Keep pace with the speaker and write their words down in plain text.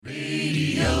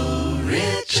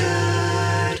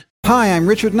Richard. Hi, I'm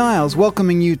Richard Niles,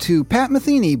 welcoming you to Pat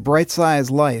Metheny, Bright Size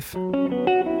Life.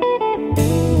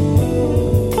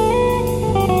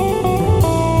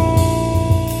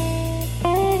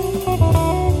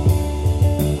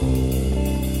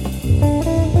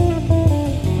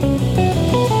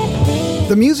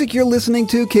 The music you're listening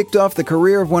to kicked off the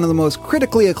career of one of the most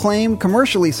critically acclaimed,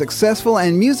 commercially successful,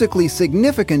 and musically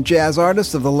significant jazz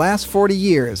artists of the last 40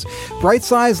 years. Bright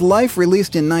Size Life,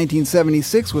 released in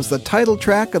 1976, was the title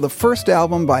track of the first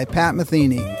album by Pat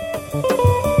Metheny.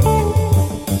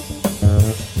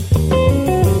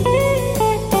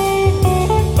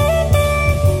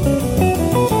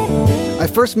 I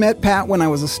first met Pat when I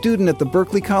was a student at the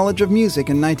Berklee College of Music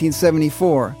in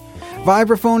 1974.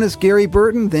 Vibraphonist Gary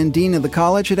Burton, then dean of the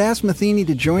college, had asked Metheny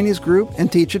to join his group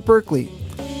and teach at Berklee.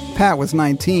 Pat was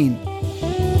 19.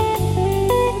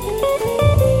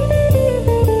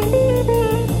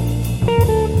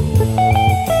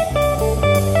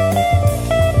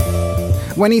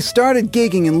 When he started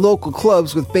gigging in local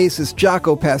clubs with bassist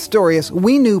Jaco Pastorius,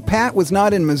 we knew Pat was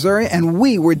not in Missouri and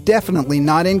we were definitely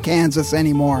not in Kansas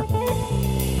anymore.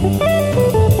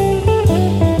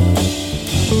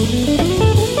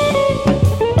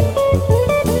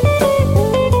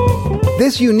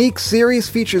 This unique series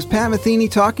features Pat Metheny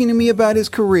talking to me about his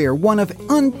career, one of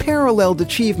unparalleled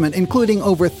achievement, including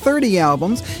over 30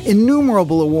 albums,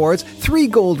 innumerable awards, 3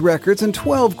 gold records, and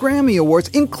 12 Grammy Awards,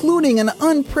 including an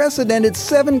unprecedented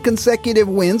 7 consecutive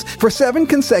wins for 7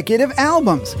 consecutive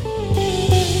albums.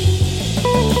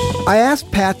 I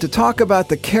asked Pat to talk about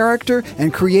the character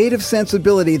and creative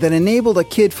sensibility that enabled a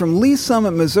kid from Lee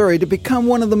Summit, Missouri to become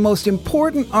one of the most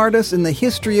important artists in the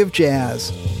history of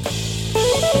jazz.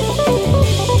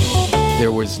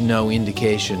 There was no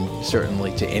indication,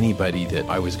 certainly to anybody, that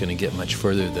I was going to get much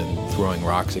further than throwing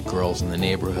rocks at girls in the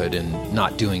neighborhood and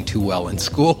not doing too well in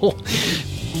school.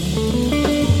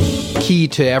 Key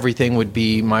to everything would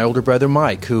be my older brother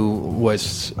Mike, who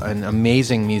was an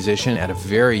amazing musician at a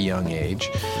very young age.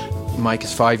 Mike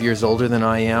is 5 years older than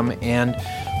I am, and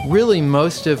really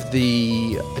most of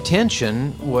the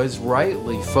attention was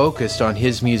rightly focused on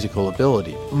his musical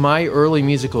ability. My early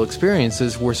musical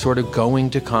experiences were sort of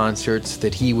going to concerts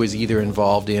that he was either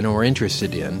involved in or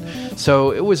interested in.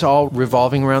 So it was all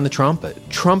revolving around the trumpet.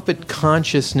 Trumpet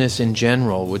consciousness in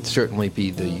general would certainly be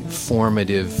the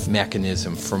formative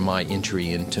mechanism for my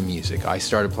entry into music. I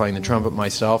started playing the trumpet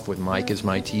myself with Mike as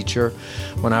my teacher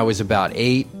when I was about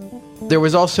 8. There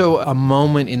was also a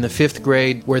moment in the 5th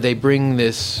grade where they bring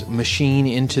this machine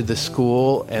into the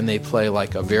school and they play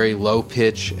like a very low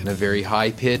pitch and a very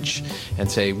high pitch and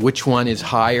say which one is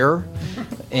higher,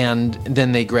 and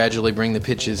then they gradually bring the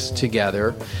pitches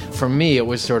together. For me, it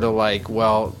was sort of like,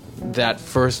 well, that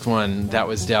first one, that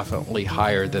was definitely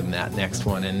higher than that next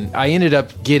one. And I ended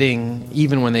up getting,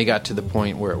 even when they got to the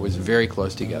point where it was very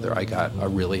close together, I got a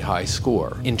really high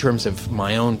score. In terms of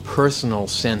my own personal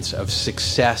sense of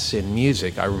success in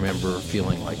music, I remember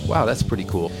feeling like, wow, that's pretty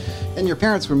cool. And your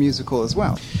parents were musical as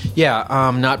well. Yeah,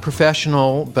 not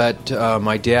professional, but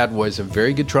my dad was a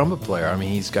very good trumpet player. I mean,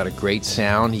 he's got a great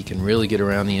sound. He can really get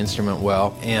around the instrument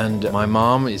well. And my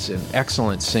mom is an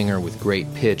excellent singer with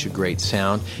great pitch, a great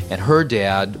sound. And her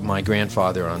dad, my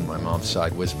grandfather on my mom's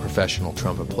side, was a professional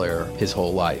trumpet player his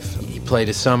whole life. He played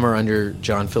a summer under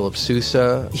John Philip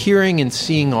Sousa. Hearing and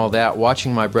seeing all that,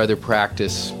 watching my brother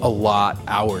practice a lot,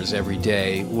 hours every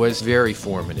day, was very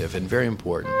formative and very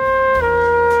important.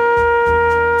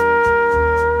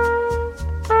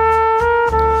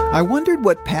 I wondered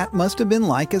what Pat must have been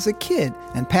like as a kid,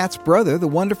 and Pat's brother, the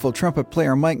wonderful trumpet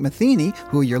player Mike Metheny,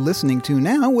 who you're listening to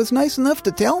now, was nice enough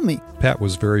to tell me. Pat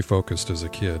was very focused as a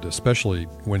kid, especially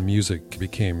when music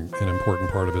became an important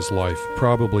part of his life,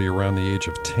 probably around the age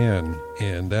of 10,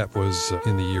 and that was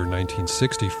in the year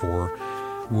 1964.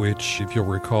 Which, if you'll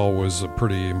recall, was a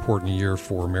pretty important year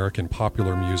for American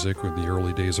popular music with the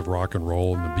early days of rock and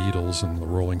roll and the Beatles and the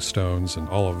Rolling Stones and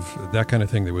all of that kind of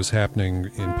thing that was happening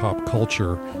in pop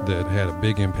culture that had a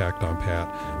big impact on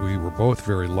Pat. We were both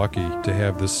very lucky to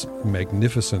have this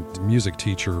magnificent music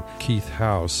teacher, Keith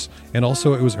House. And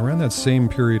also, it was around that same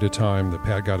period of time that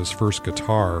Pat got his first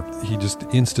guitar. He just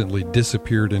instantly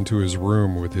disappeared into his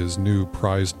room with his new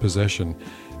prized possession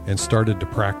and started to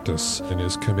practice, and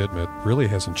his commitment really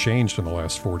hasn't changed in the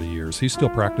last 40 years. He's still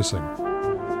practicing.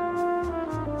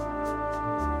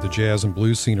 The jazz and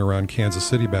blues scene around Kansas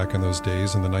City back in those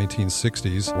days in the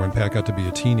 1960s, when Pat got to be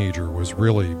a teenager, was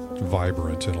really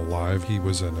vibrant and alive. He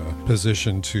was in a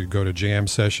position to go to jam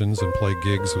sessions and play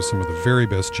gigs with some of the very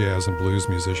best jazz and blues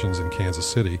musicians in Kansas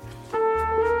City.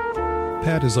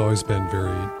 Pat has always been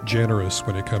very generous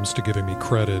when it comes to giving me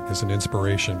credit as an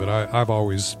inspiration, but I've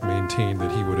always maintained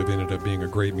that he would have ended up being a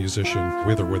great musician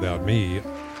with or without me.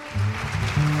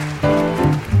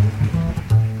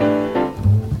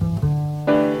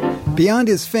 Beyond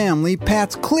his family,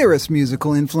 Pat's clearest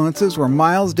musical influences were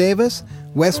Miles Davis,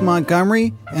 Wes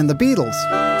Montgomery, and the Beatles.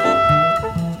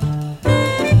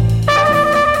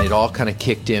 It all kind of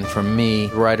kicked in for me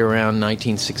right around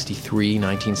 1963,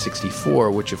 1964,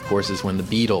 which of course is when the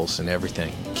Beatles and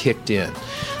everything kicked in.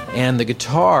 And the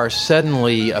guitar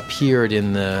suddenly appeared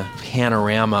in the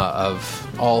panorama of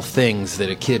all things that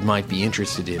a kid might be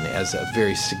interested in as a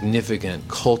very significant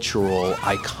cultural,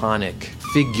 iconic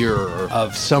figure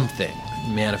of something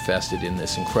manifested in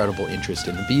this incredible interest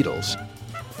in the Beatles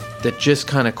that just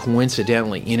kind of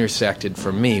coincidentally intersected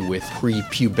for me with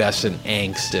prepubescent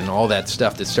angst and all that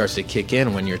stuff that starts to kick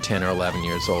in when you're 10 or 11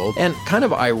 years old. And kind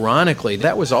of ironically,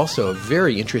 that was also a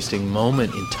very interesting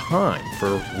moment in time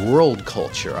for world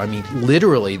culture. I mean,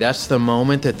 literally, that's the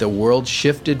moment that the world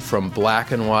shifted from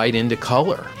black and white into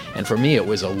color. And for me, it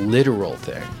was a literal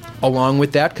thing. Along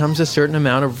with that comes a certain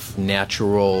amount of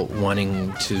natural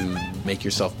wanting to make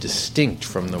yourself distinct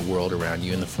from the world around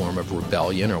you in the form of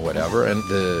rebellion or whatever. And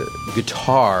the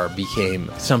guitar became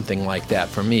something like that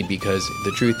for me, because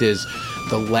the truth is,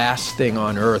 the last thing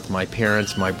on earth my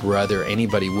parents, my brother,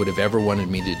 anybody would have ever wanted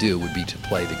me to do would be to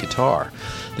play the guitar.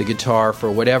 The guitar, for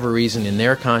whatever reason, in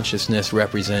their consciousness,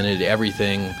 represented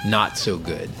everything not so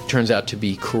good. Turns out to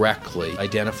be correctly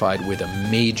identified with a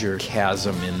major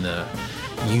chasm in the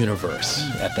universe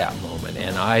at that moment,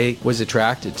 and I was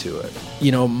attracted to it.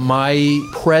 You know, my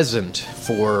present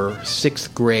for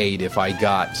 6th grade, if I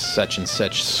got such and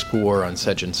such score on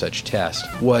such and such test,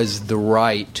 was the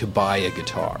right to buy a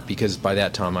guitar, because by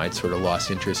that time I'd sort of lost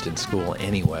interest in school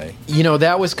anyway. You know,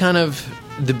 that was kind of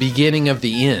the beginning of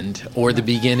the end, or the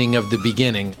beginning of the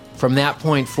beginning. From that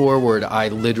point forward, I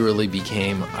literally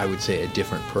became, I would say, a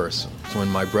different person. When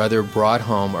my brother brought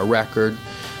home a record,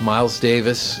 Miles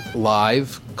Davis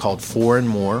live, called Four and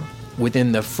More,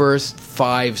 within the first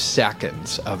 5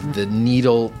 seconds of the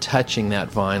needle touching that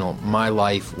vinyl, my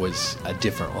life was a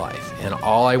different life. And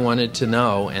all I wanted to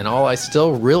know, and all I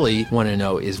still really want to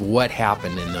know, is what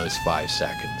happened in those 5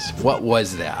 seconds. What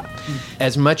was that?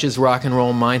 As much as rock and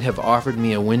roll might have offered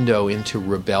me a window into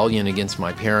rebellion against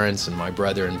my parents and my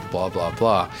brother and blah, blah,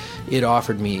 blah, it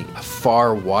offered me a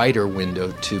far wider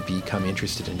window to become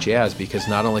interested in jazz, because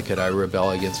not only could I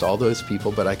rebel against all those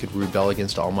people, but I could rebel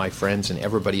against all my friends and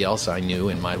everybody else I knew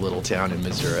in my little town in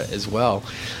Missouri as well.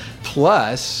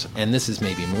 Plus, and this is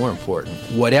maybe more important,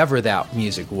 whatever that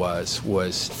music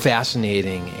was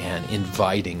fascinating and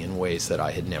inviting in ways that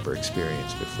I had never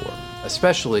experienced before.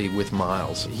 Especially with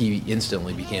Miles, he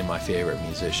instantly became my favorite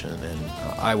musician, and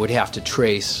I would have to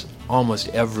trace almost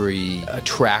every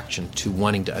attraction to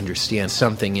wanting to understand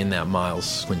something in that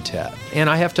Miles quintet. And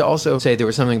I have to also say there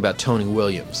was something about Tony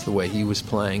Williams, the way he was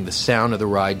playing, the sound of the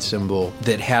ride cymbal,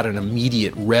 that had an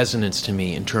immediate resonance to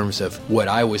me in terms of what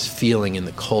I was feeling in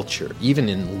the culture. Even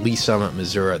in Lee Summit,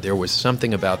 Missouri, there was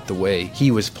something about the way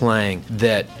he was playing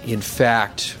that, in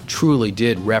fact, truly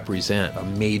did represent a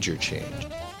major change.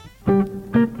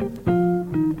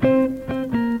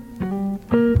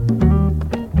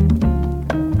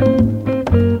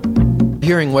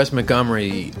 Hearing Wes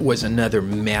Montgomery was another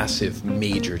massive,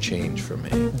 major change for me.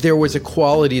 There was a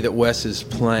quality that Wes's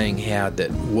playing had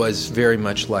that was very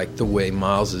much like the way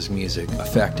Miles's music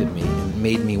affected me and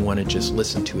made me want to just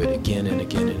listen to it again and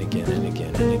again and again and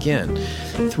again and again.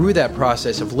 Through that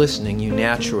process of listening, you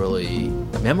naturally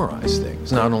memorize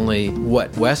things. Not only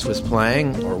what Wes was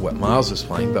playing or what Miles was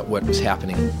playing, but what was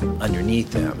happening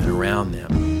underneath them and around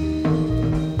them.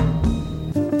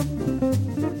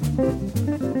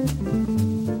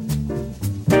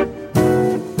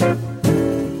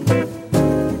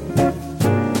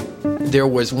 There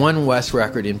was one Wes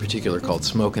record in particular called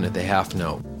Smokin' at the Half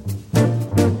Note.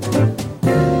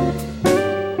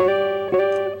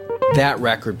 That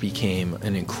record became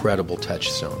an incredible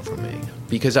touchstone for me,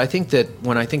 because I think that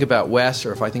when I think about Wes,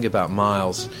 or if I think about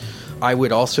Miles, I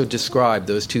would also describe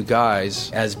those two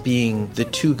guys as being the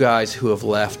two guys who have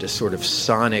left a sort of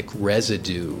sonic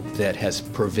residue that has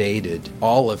pervaded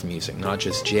all of music, not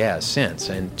just jazz, since.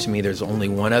 And to me, there's only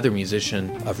one other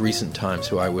musician of recent times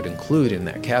who I would include in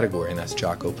that category, and that's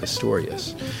Jaco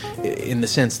Pastorius, in the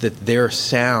sense that their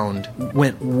sound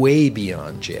went way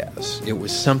beyond jazz. It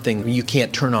was something you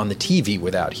can't turn on the TV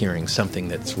without hearing something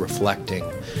that's reflecting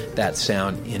that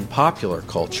sound in popular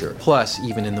culture. Plus,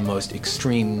 even in the most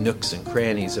extreme nooks and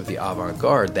crannies of the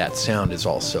avant-garde, that sound is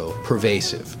also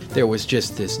pervasive. There was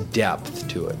just this depth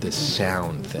to it, this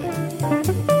sound thing.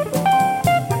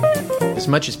 As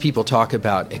much as people talk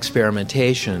about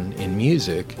experimentation in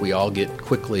music, we all get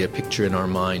quickly a picture in our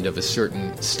mind of a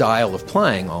certain style of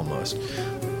playing almost.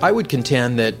 I would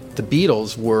contend that the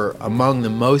Beatles were among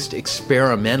the most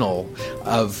experimental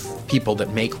of people that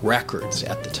make records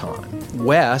at the time.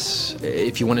 Wes,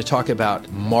 if you want to talk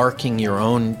about marking your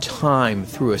own time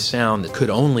through a sound that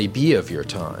could only be of your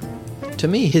time, to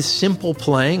me, his simple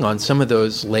playing on some of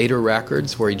those later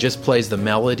records where he just plays the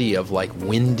melody of like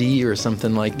Windy or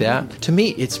something like that, to me,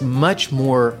 it's much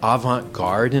more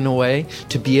avant-garde in a way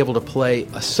to be able to play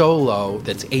a solo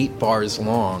that's 8 bars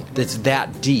long, that's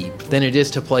that deep, than it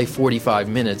is to play 45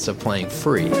 minutes of playing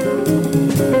free.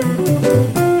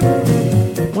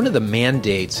 One of the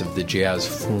mandates of the jazz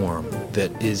form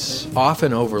that is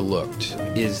often overlooked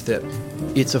is that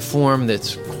it's a form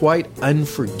that's quite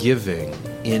unforgiving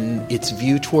in its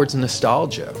view towards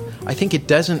nostalgia. I think it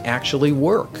doesn't actually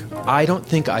work. I don't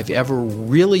think I've ever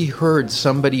really heard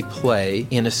somebody play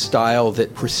in a style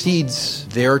that precedes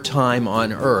their time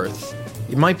on Earth.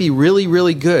 It might be really,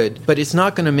 really good, but it's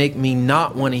not going to make me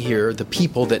not want to hear the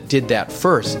people that did that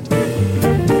first.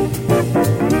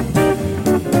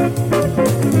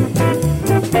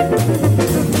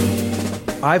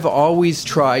 I've always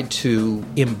tried to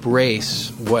embrace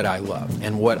what I love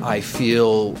and what I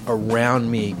feel around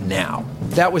me now.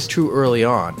 That was true early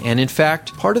on. And in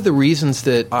fact, part of the reasons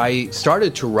that I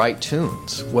started to write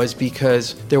tunes was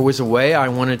because there was a way I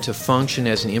wanted to function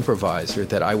as an improviser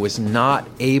that I was not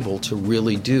able to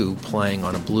really do playing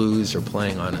on a blues or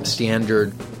playing on a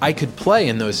standard. I could play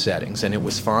in those settings and it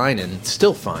was fine and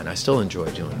still fine. I still enjoy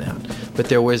doing that. But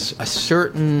there was a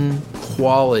certain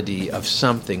quality of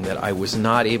something that I was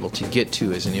not able to get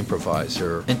to as an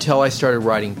improviser until I started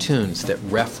writing tunes that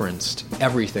referenced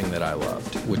everything that I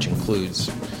loved, which includes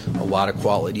a lot of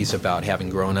qualities about having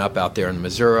grown up out there in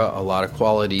Missouri, a lot of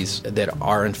qualities that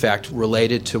are in fact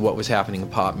related to what was happening in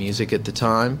pop music at the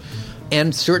time,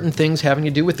 and certain things having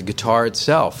to do with the guitar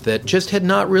itself that just had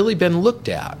not really been looked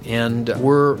at and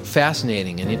were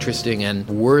fascinating and interesting and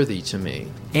worthy to me.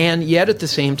 And yet at the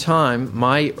same time,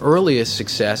 my earliest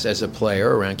success as a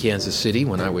player around Kansas City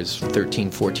when I was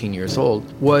 13, 14 years old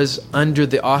was under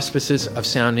the auspices of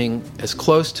sounding as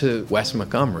close to Wes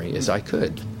Montgomery as I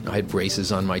could. I had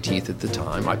braces on my teeth at the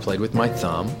time. I played with my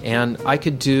thumb, and I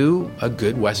could do a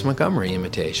good Wes Montgomery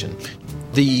imitation.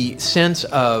 The sense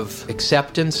of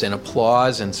acceptance and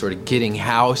applause and sort of getting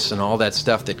house and all that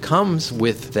stuff that comes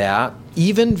with that,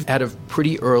 even at a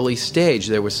pretty early stage,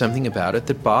 there was something about it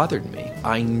that bothered me.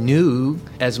 I knew,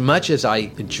 as much as I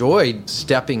enjoyed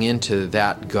stepping into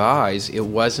that guise, it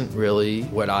wasn't really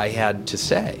what I had to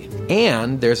say.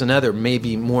 And there's another,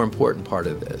 maybe more important part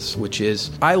of this, which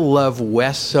is I love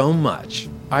Wes so much.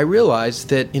 I realized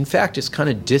that, in fact, it's kind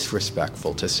of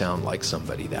disrespectful to sound like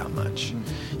somebody that much.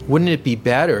 Wouldn't it be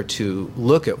better to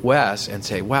look at Wes and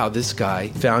say, wow, this guy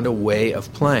found a way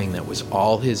of playing that was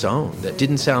all his own, that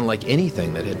didn't sound like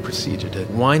anything that had preceded it?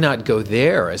 Why not go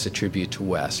there as a tribute to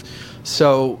Wes?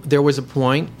 So there was a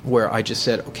point where I just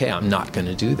said, okay, I'm not going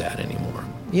to do that anymore.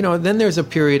 You know, then there's a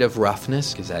period of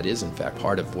roughness, because that is, in fact,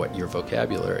 part of what your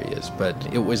vocabulary is,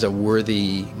 but it was a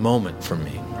worthy moment for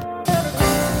me.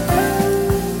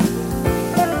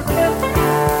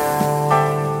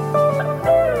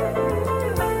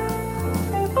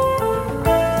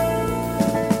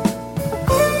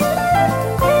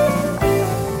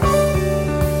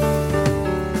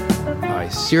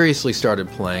 Seriously started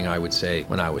playing, I would say,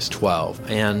 when I was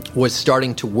 12, and was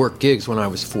starting to work gigs when I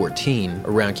was 14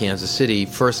 around Kansas City,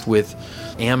 first with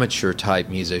amateur-type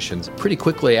musicians. Pretty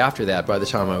quickly after that, by the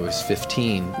time I was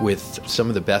 15, with some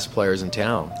of the best players in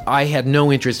town. I had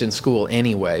no interest in school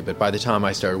anyway, but by the time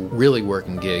I started really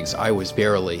working gigs, I was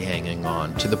barely hanging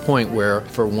on, to the point where,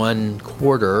 for one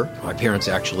quarter, my parents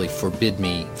actually forbid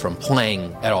me from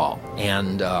playing at all.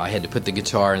 And I had to put the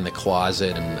guitar in the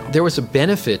closet, and there was a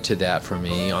benefit to that for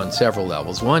me on several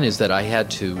levels. One is that I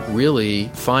had to really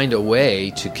find a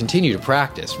way to continue to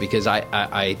practice, because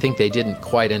I think they didn't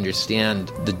quite understand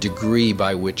the degree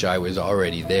by which I was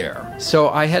already there. So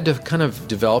I had to kind of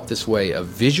develop this way of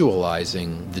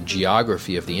visualizing the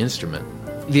geography of the instrument.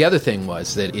 The other thing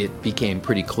was that it became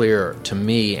pretty clear to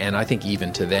me, and I think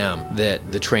even to them,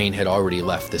 that the train had already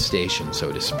left the station,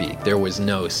 so to speak. There was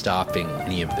no stopping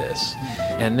any of this.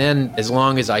 And then, as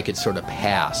long as I could sort of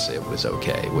pass, it was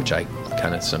okay, which I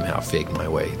kind of somehow faked my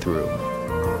way through.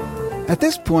 At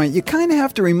this point, you kind of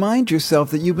have to remind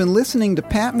yourself that you've been listening to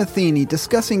Pat Metheny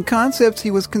discussing concepts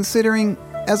he was considering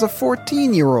as a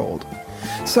 14-year-old.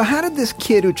 So how did this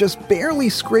kid who just barely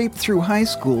scraped through high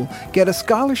school get a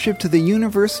scholarship to the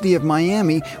University of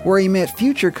Miami, where he met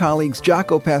future colleagues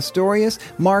Jaco Pastorius,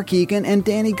 Mark Egan, and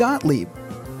Danny Gottlieb?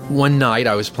 One night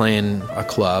I was playing a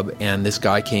club and this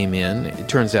guy came in. It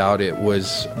turns out it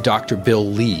was Dr. Bill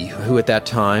Lee, who at that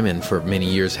time and for many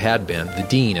years had been the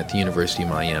dean at the University of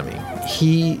Miami.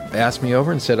 He asked me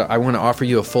over and said, I want to offer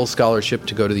you a full scholarship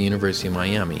to go to the University of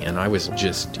Miami. And I was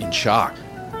just in shock.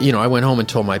 I went home and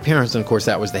told my parents, and of course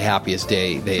that was the happiest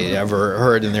day they had ever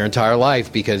heard in their entire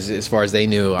life, because as far as they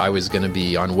knew, I was going to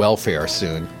be on welfare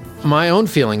soon. My own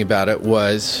feeling about it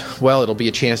was, well, it'll be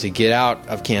a chance to get out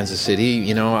of Kansas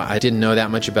City. I didn't know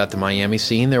that much about the Miami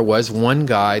scene. There was one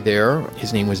guy there,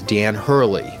 his name was Dan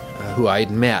Hurley, who I had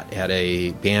met at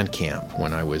a band camp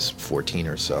when I was 14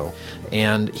 or so.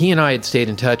 And he and I had stayed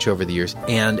in touch over the years.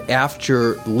 And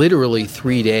after literally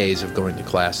 3 days of going to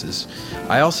classes,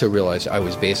 I also realized I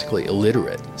was basically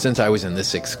illiterate. Since I was in the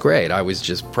 6th grade, I was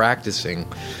just practicing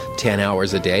 10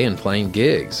 hours a day and playing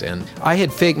gigs. And I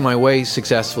had faked my way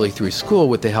successfully through school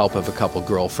with the help of a couple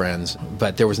girlfriends,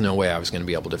 but there was no way I was going to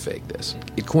be able to fake this.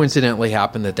 It coincidentally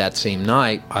happened that same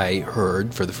night I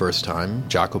heard for the first time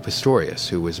Jaco Pastorius,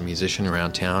 who was a musician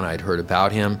around town. I'd heard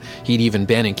about him. He'd even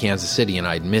been in Kansas City, and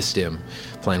I'd missed him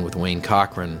playing with Wayne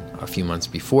Cochran a few months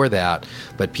before that,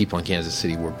 but people in Kansas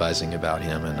City were buzzing about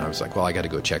him, and I was like, well, I got to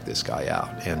go check this guy out.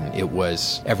 And it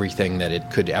was everything that it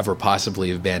could ever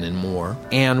possibly have been and more.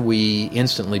 And we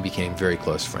instantly became very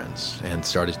close friends and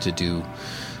started to do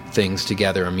things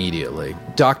together immediately.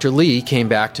 Dr. Lee came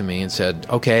back to me and said,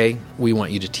 okay, we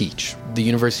want you to teach. The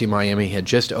University of Miami had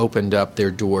just opened up their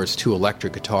doors to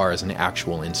electric guitar as an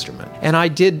actual instrument. And I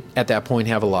did, at that point,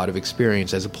 have a lot of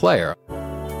experience as a player.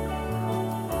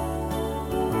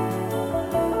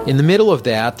 In the middle of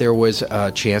that, there was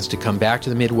a chance to come back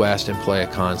to the Midwest and play a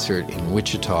concert in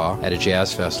Wichita at a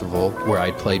jazz festival where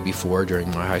I'd played before during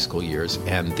my high school years,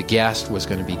 and the guest was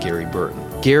going to be Gary Burton.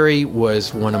 Gary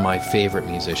was one of my favorite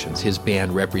musicians. His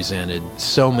band represented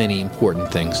so many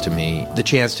important things to me. The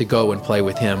chance to go and play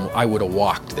with him, I would have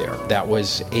walked there. That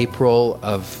was April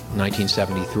of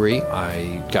 1973.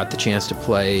 I got the chance to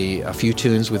play a few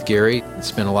tunes with Gary,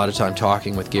 spent a lot of time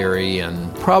talking with Gary,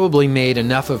 and probably made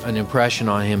enough of an impression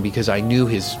on him because I knew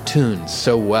his tunes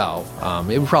so well.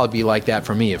 It would probably be like that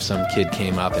for me if some kid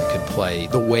came up and could play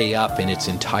The Way Up in its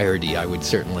entirety. I would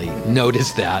certainly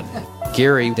notice that.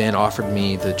 Gary then offered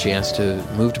me the chance to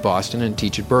move to Boston and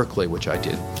teach at Berkeley, which I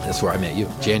did. That's where I met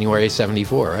you. January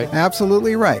 74, right?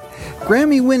 Absolutely right.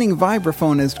 Grammy-winning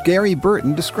vibraphonist Gary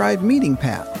Burton described meeting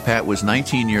Pat. Pat was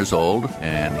 19 years old,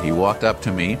 and he walked up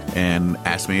to me and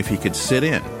asked me if he could sit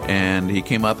in. And he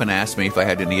came up and asked me if I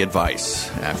had any advice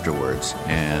afterwards.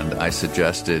 And I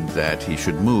suggested that he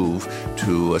should move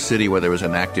to a city where there was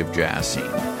an active jazz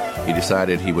scene. He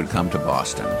decided he would come to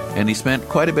Boston. And he spent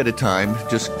quite a bit of time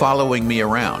just following me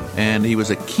around. And he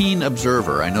was a keen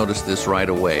observer. I noticed this right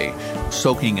away,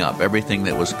 soaking up everything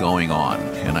that was going on.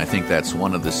 And I think that's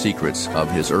one of the secrets of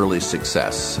his early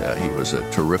success. He was a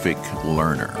terrific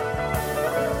learner.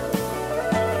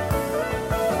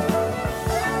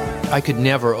 I could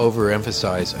never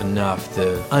overemphasize enough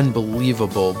the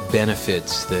unbelievable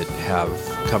benefits that have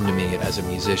come to me as a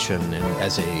musician and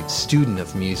as a student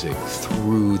of music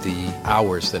through the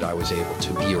hours that I was able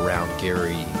to be around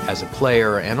Gary as a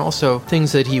player, and also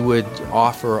things that he would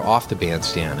offer off the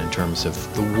bandstand in terms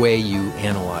of the way you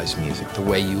analyze music, the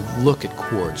way you look at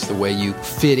chords, the way you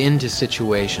fit into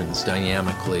situations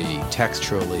dynamically,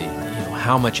 texturally,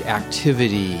 how much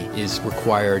activity is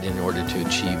required in order to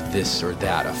achieve this or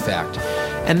that effect.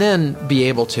 And then be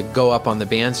able to go up on the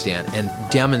bandstand and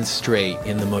demonstrate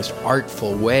in the most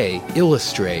artful way,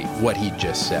 illustrate what he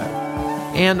just said.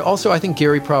 And also I think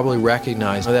Gary probably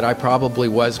recognized that I probably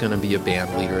was going to be a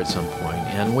band leader at some point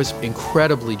and was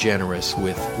incredibly generous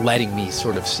with letting me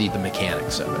sort of see the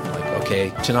mechanics of it. Like,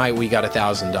 okay, tonight we got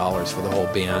 $1,000 for the whole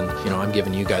band. I'm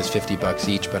giving you guys $50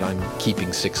 each, but I'm keeping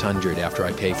 $600 after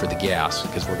I pay for the gas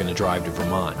because we're going to drive to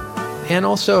Vermont. And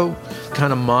also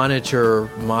kind of monitor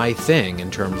my thing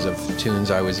in terms of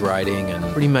tunes I was writing and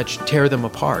pretty much tear them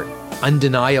apart.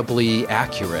 Undeniably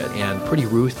accurate and pretty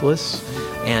ruthless,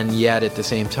 and yet at the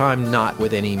same time not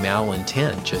with any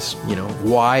malintent. Just,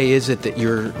 why is it that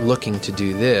you're looking to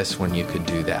do this when you could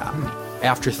do that?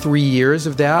 After 3 years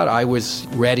of that, I was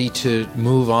ready to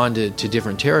move on to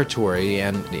different territory,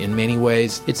 and in many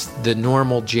ways, it's the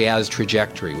normal jazz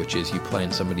trajectory, which is you play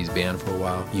in somebody's band for a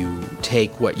while, you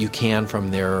take what you can from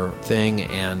their thing,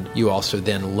 and you also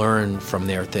then learn from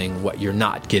their thing what you're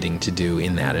not getting to do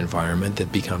in that environment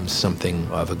that becomes something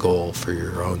of a goal for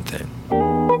your own thing.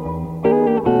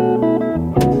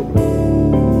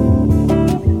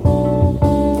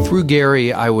 Through through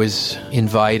Gary, I was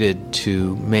invited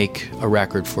to make a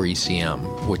record for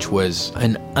ECM, which was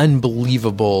an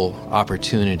unbelievable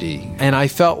opportunity. And I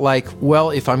felt like,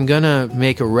 well, if I'm going to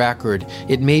make a record,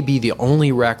 it may be the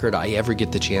only record I ever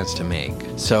get the chance to make.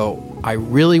 So I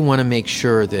really want to make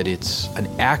sure that it's an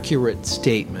accurate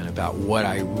statement about what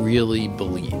I really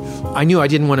believe. I knew I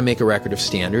didn't want to make a record of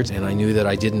standards, and I knew that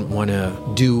I didn't want to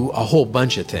do a whole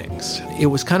bunch of things. It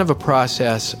was kind of a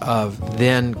process of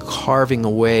then carving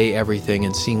away everything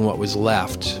and seeing what was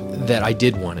left that I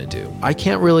did want to do. I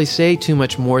can't really say too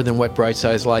much more than what Bright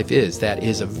Size Life is. That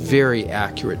is a very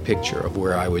accurate picture of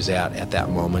where I was at that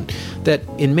moment, that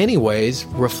in many ways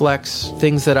reflects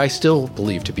things that I still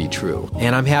believe to be true.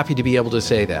 And I'm happy to be able to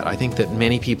say that. I think that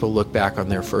many people look back on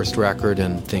their first record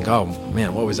and think, oh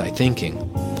man, what was I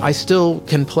thinking? I still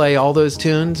can play all those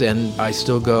tunes and I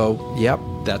still go, yep,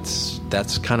 that's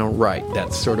kind of right.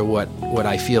 That's sort of what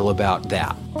I feel about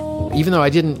that. Even though I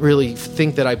didn't really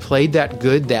think that I played that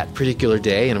good that particular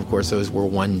day, and of course those were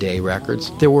one-day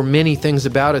records, there were many things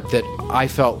about it that I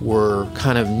felt were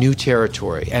kind of new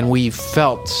territory, and we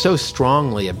felt so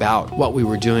strongly about what we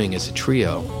were doing as a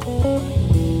trio.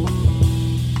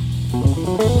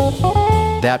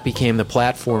 That became the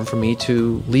platform for me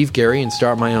to leave Gary and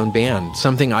start my own band,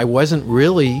 something I wasn't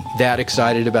really that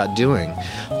excited about doing.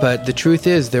 But the truth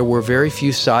is, there were very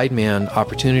few sideman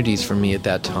opportunities for me at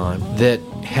that time that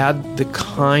had the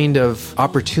kind of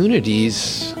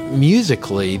opportunities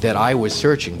musically that I was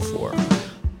searching for.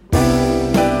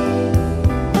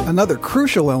 Another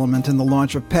crucial element in the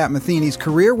launch of Pat Metheny's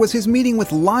career was his meeting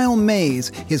with Lyle Mays,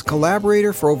 his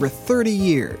collaborator for over 30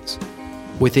 years.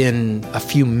 Within a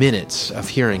few minutes of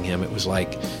hearing him, it was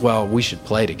like, well, we should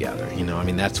play together.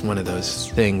 That's one of those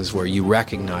things where you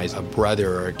recognize a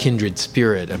brother or a kindred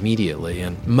spirit immediately.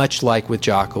 And much like with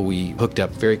Jaco, we hooked up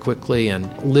very quickly.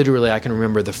 And literally, I can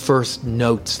remember the first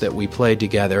notes that we played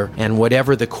together. And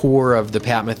whatever the core of the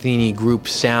Pat Metheny group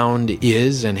sound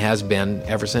is and has been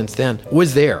ever since then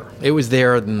was there. It was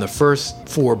there in the first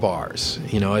 4 bars.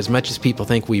 As much as people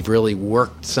think we've really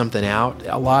worked something out,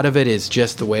 a lot of it is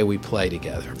just the way we play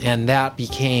together. And that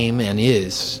became and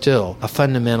is still a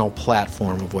fundamental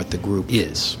platform of what the group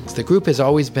is. The group has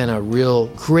always been a real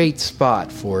great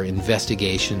spot for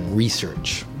investigation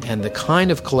research. And the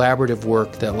kind of collaborative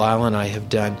work that Lyle and I have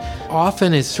done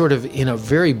often is sort of in a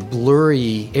very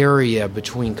blurry area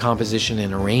between composition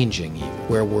and arranging,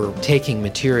 where we're taking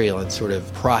material and sort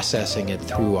of processing it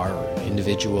through our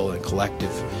individual and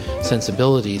collective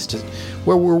sensibilities to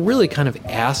where we're really kind of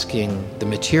asking the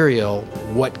material,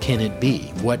 what can it be?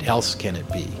 What else can it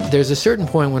be? There's a certain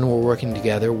point when we're working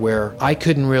together where I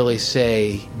couldn't really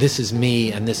say, this is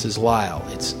me and this is Lyle.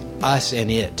 It's us and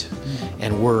it.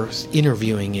 And we're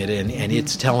interviewing it and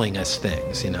it's telling us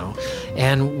things,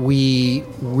 And we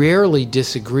rarely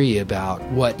disagree about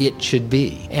what it should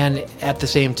be. And at the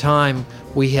same time,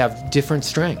 we have different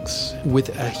strengths with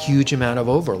a huge amount of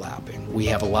overlapping. We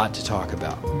have a lot to talk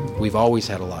about. We've always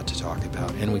had a lot to talk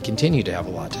about, and we continue to have a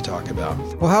lot to talk about.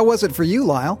 Well, how was it for you,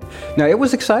 Lyle? Now, it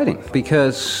was exciting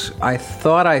because I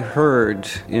thought I heard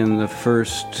in the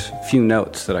first few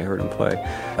notes that I heard him play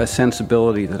a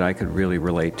sensibility that I could really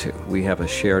relate to. We have a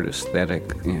shared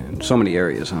aesthetic in so many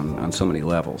areas on so many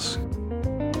levels.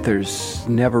 There's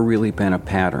never really been a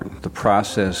pattern. The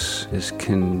process is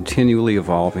continually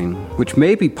evolving, which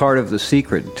may be part of the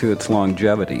secret to its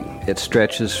longevity. It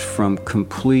stretches from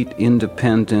complete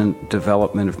independent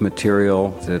development of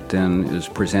material that then is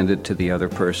presented to the other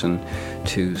person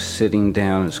to sitting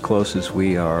down as close as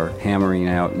we are, hammering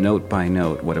out note by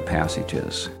note what a passage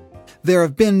is. There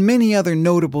have been many other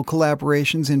notable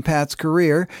collaborations in Pat's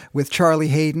career with Charlie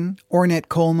Haden, Ornette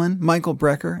Coleman, Michael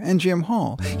Brecker, and Jim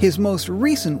Hall. His most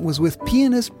recent was with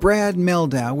pianist Brad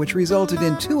Mehldau, which resulted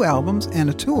in 2 albums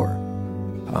and a tour.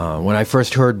 When I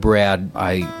first heard Brad,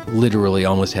 I literally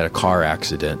almost had a car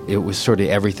accident. It was sort of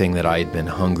everything that I had been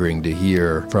hungering to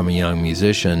hear from a young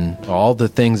musician. All the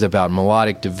things about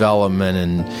melodic development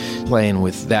and playing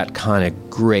with that kind of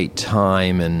great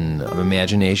time and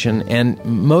imagination, and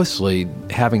mostly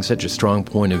having such a strong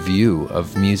point of view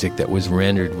of music that was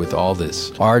rendered with all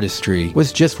this artistry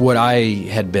was just what I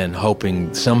had been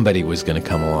hoping somebody was going to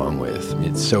come along with.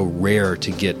 It's so rare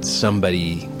to get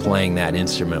somebody playing that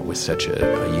instrument with such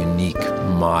a unique,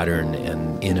 modern,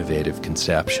 and innovative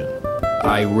conception.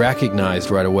 I recognized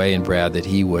right away in Brad that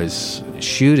he was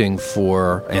shooting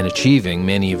for and achieving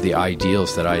many of the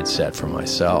ideals that I had set for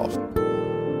myself.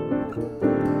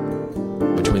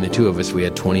 Between the two of us, we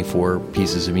had 24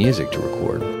 pieces of music to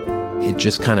record. it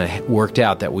just kind of worked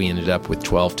out that we ended up with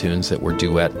 12 tunes that were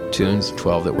duet tunes,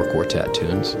 12 that were quartet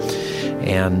tunes.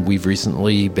 And we've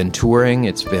recently been touring.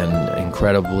 It's been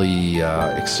incredibly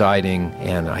exciting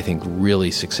and I think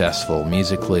really successful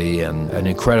musically, and an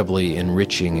incredibly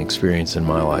enriching experience in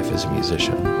my life as a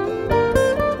musician.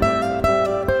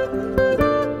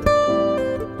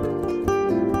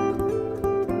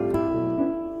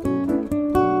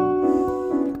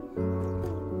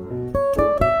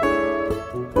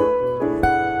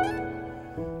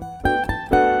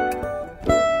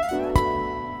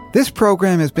 This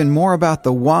program has been more about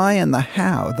the why and the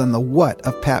how than the what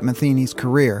of Pat Metheny's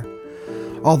career.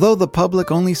 Although the public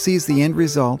only sees the end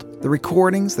result, the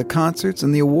recordings, the concerts,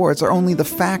 and the awards are only the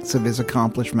facts of his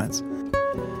accomplishments.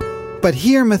 But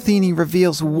here Metheny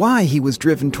reveals why he was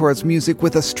driven towards music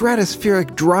with a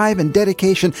stratospheric drive and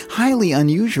dedication highly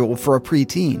unusual for a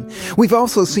preteen. We've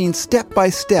also seen step by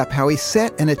step how he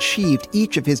set and achieved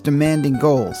each of his demanding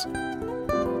goals.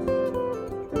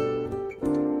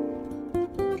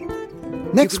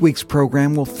 Next week's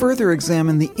program will further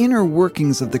examine the inner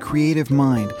workings of the creative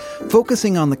mind,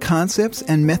 focusing on the concepts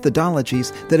and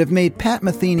methodologies that have made Pat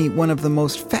Metheny one of the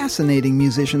most fascinating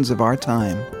musicians of our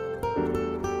time.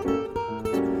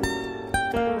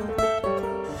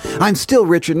 I'm still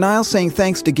Richard Niles, saying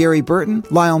thanks to Gary Burton,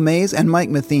 Lyle Mays, and Mike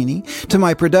Metheny, to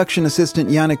my production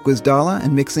assistant Yannick Guizdala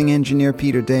and mixing engineer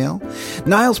Peter Dale.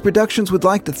 Niles Productions would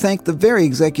like to thank the very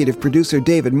executive producer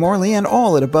David Morley and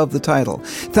all at Above the Title.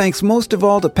 Thanks most of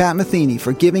all to Pat Metheny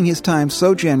for giving his time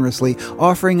so generously,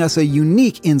 offering us a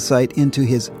unique insight into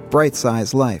his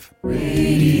bright-sized life.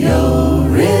 Radio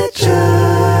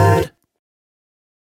Richard.